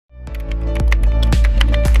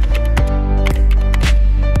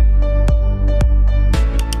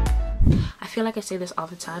feel like I say this all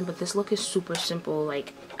the time, but this look is super simple.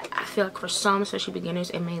 Like, I feel like for some, especially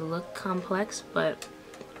beginners, it may look complex, but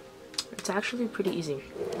it's actually pretty easy.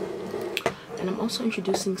 And I'm also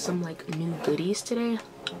introducing some like new goodies today,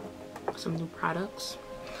 some new products.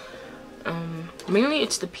 Mainly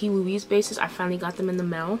it's the Loiuse bases. I finally got them in the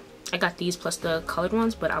mail. I got these plus the colored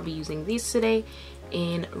ones, but I'll be using these today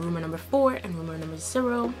in rumor number 4 and rumor number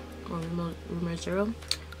 0, or rumor 0,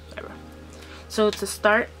 whatever. So to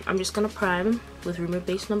start, I'm just gonna prime with rumor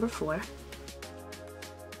base number 4.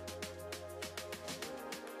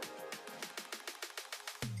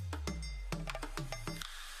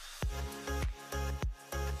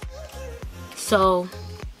 So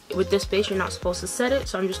with this base, you're not supposed to set it,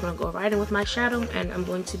 so I'm just gonna go right in with my shadow, and I'm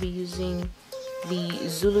going to be using the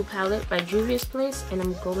Zulu palette by Juvia's Place, and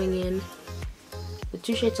I'm going in the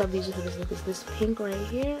 2 shades I'll be using for this look is this pink right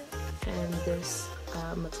here and this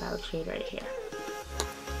metallic shade right here.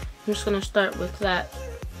 I'm just gonna start with that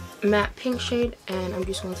matte pink shade, and I'm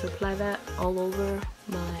just going to apply that all over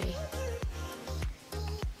my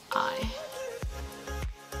eye.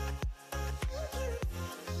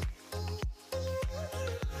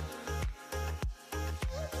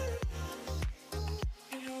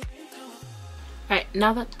 Alright,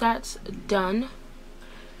 now that that's done,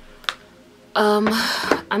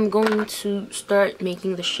 I'm going to start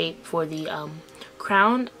making the shape for the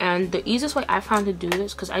crown. And the easiest way I found to do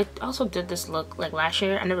this, because I also did this look like last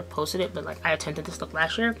year, I never posted it, but like I attempted this look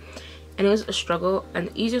last year and it was a struggle, and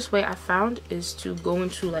the easiest way I found is to go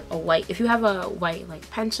into like a white, if you have a white like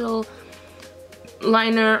pencil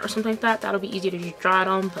liner or something like that, that'll be easy to just draw it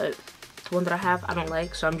on, but the one that I have I don't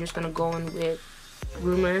like, so I'm just gonna go in with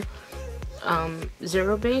rumor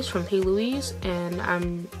 0 base from Loiuse, and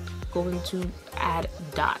I'm going to add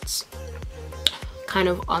dots kind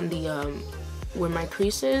of on the where my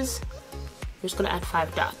crease is. I'm just gonna add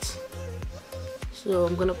 5 dots. So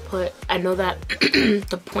I'm gonna put, I know that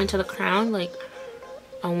the point of the crown, like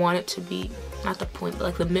I want it to be, not the point, but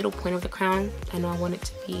like the middle point of the crown, I know I want it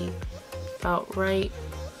to be about right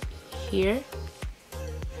here.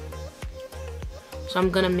 So I'm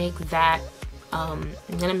gonna make that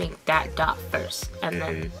dot first, and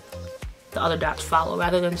then the other dots follow.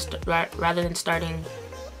 Rather than starting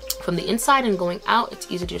from the inside and going out, it's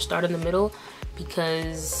easier to just start in the middle,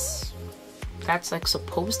 because that's like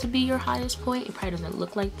supposed to be your highest point. It probably doesn't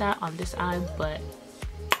look like that on this eye, but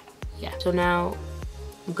yeah. So now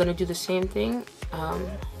I'm gonna do the same thing.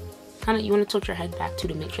 Kind of, you want to tilt your head back too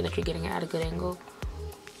to make sure that you're getting it at a good angle.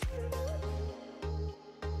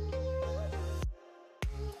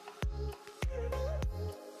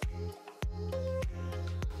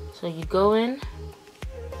 So you go in,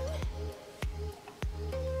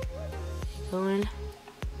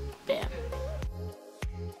 bam.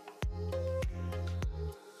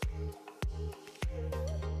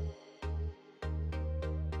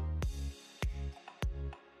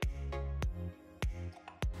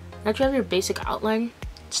 Now that you have your basic outline,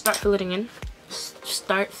 start filling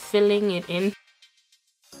it in.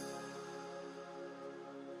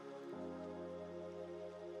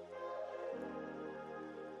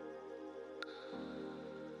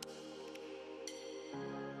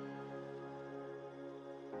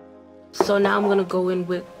 So now I'm gonna go in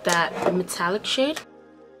with that metallic shade.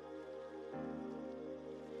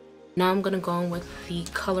 Now I'm gonna go in with the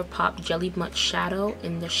ColorPop Jelly Mutt shadow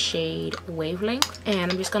in the shade Wavelength,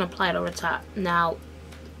 and I'm just gonna apply it over top. Now,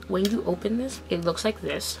 when you open this, it looks like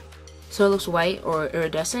this. So it looks white or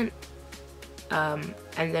iridescent, and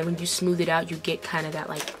then when you smooth it out, you get kind of that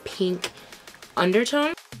like pink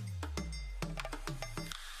undertone.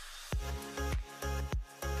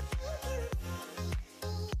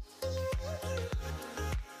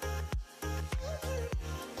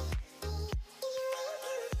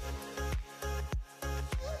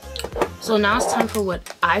 So now it's time for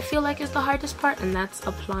what I feel like is the hardest part, and that's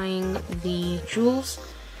applying the jewels.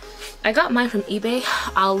 I got mine from eBay.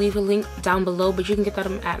 I'll leave a link down below, but you can get that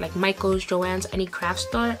at like Michael's, Joann's, any craft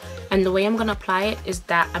store. And the way I'm gonna apply it is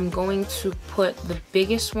that I'm going to put the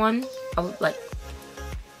biggest one, like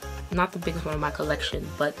not the biggest one of my collection,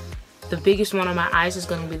 but the biggest one on my eyes is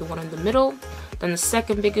gonna be the one in the middle. Then the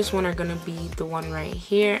second biggest one are gonna be the one right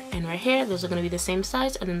here and right here. Those are gonna be the same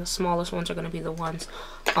size, and then the smallest ones are gonna be the ones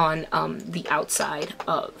on the outside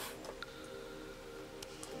of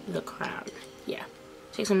the crown. Yeah.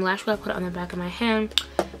 Take some lash glue, put it on the back of my hand,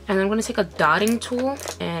 and I'm gonna take a dotting tool,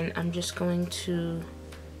 and I'm just going to.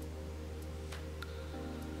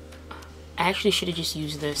 I actually should have just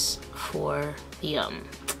used this for the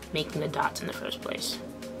making the dots in the first place.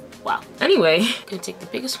 Wow. Anyway, I'm gonna take the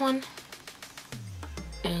biggest one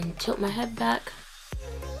and tilt my head back.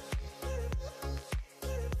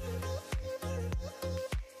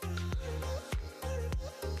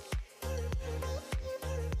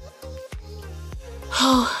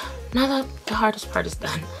 Oh, now that the hardest part is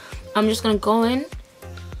done, I'm just gonna go in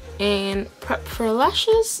and prep for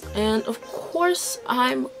lashes, and of course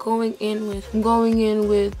I'm going in with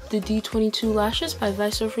the D22 lashes by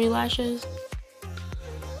VisoFree Lashes.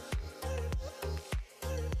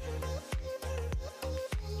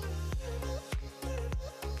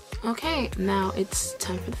 Okay, now it's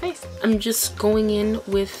time for the face. I'm just going in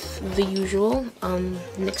with the usual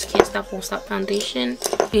NYX Can't Stop Won't Stop foundation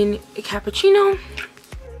in Cappuccino.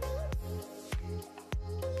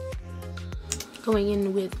 Going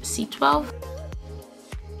in with C12.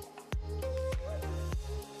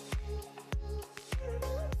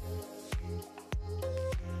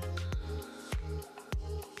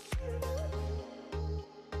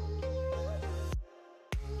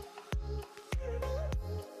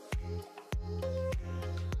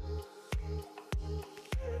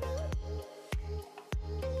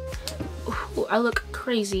 Ooh, I look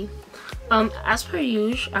crazy. As per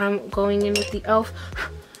usual, I'm going in with the e.l.f.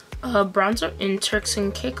 Bronzer in Turks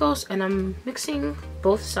and Caicos, and I'm mixing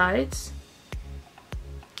both sides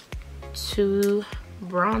to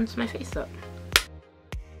bronze my face up.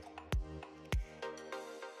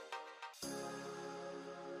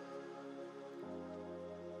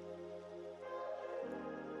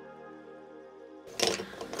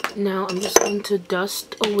 Now I'm just going to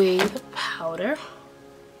dust away the powder.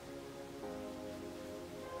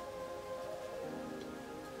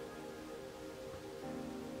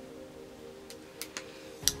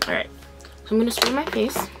 Alright, so I'm going to spray my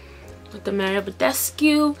face with the Mario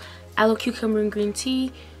Badescu Aloe Cucumber and Green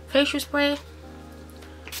Tea facial spray.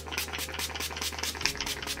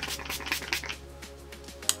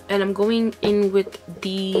 And I'm going in with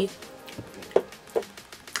the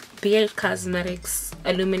BH Cosmetics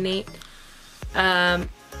Illuminate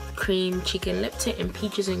Cream Cheek and Lip Tint in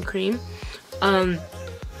Peaches and Cream. I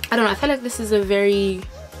don't know, I feel like this is a very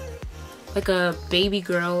like a baby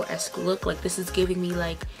girl-esque look. Like this is giving me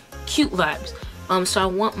like cute vibes. So I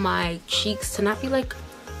want my cheeks to not be like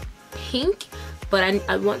pink, but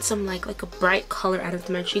I want some like a bright color out of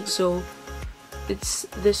my cheeks, so it's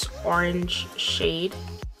this orange shade.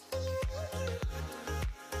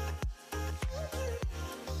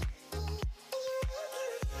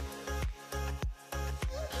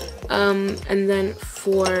 And then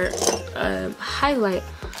for highlight,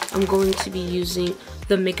 I'm going to be using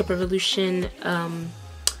the Makeup Revolution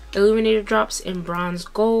Illuminator Drops in Bronze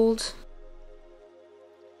Gold.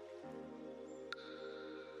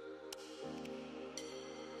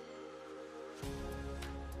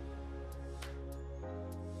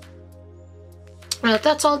 Now that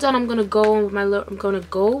that's all done, I'm gonna go with my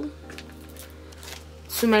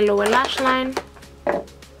to my lower lash line,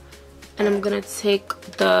 and I'm gonna take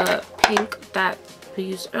the pink that we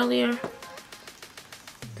used earlier,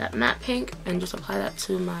 that matte pink, and just apply that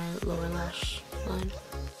to my lower lash line.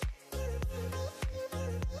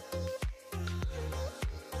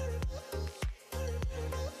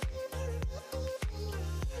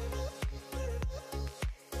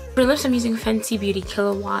 For lips, I'm using Fenty Beauty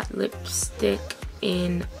Kilowatt lipstick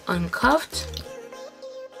in Uncuffed.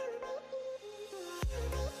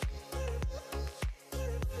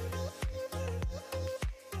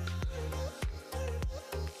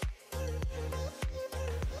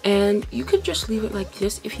 And you could just leave it like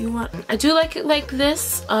this if you want. I do like it like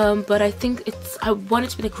this, but I think I want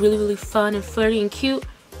it to be like really fun and flirty and cute.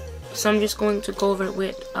 So I'm just going to go over it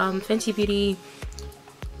with Fenty Beauty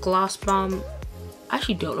Gloss Bomb. I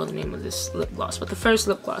actually don't know the name of this lip gloss, but the first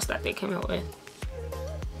lip gloss that they came out with.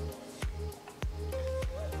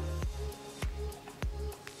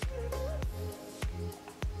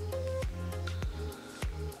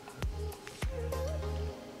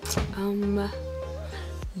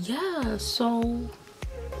 Yeah, so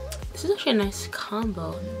this is actually a nice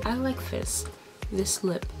combo. I like this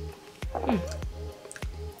lip.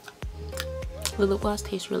 The lip gloss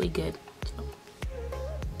tastes really good.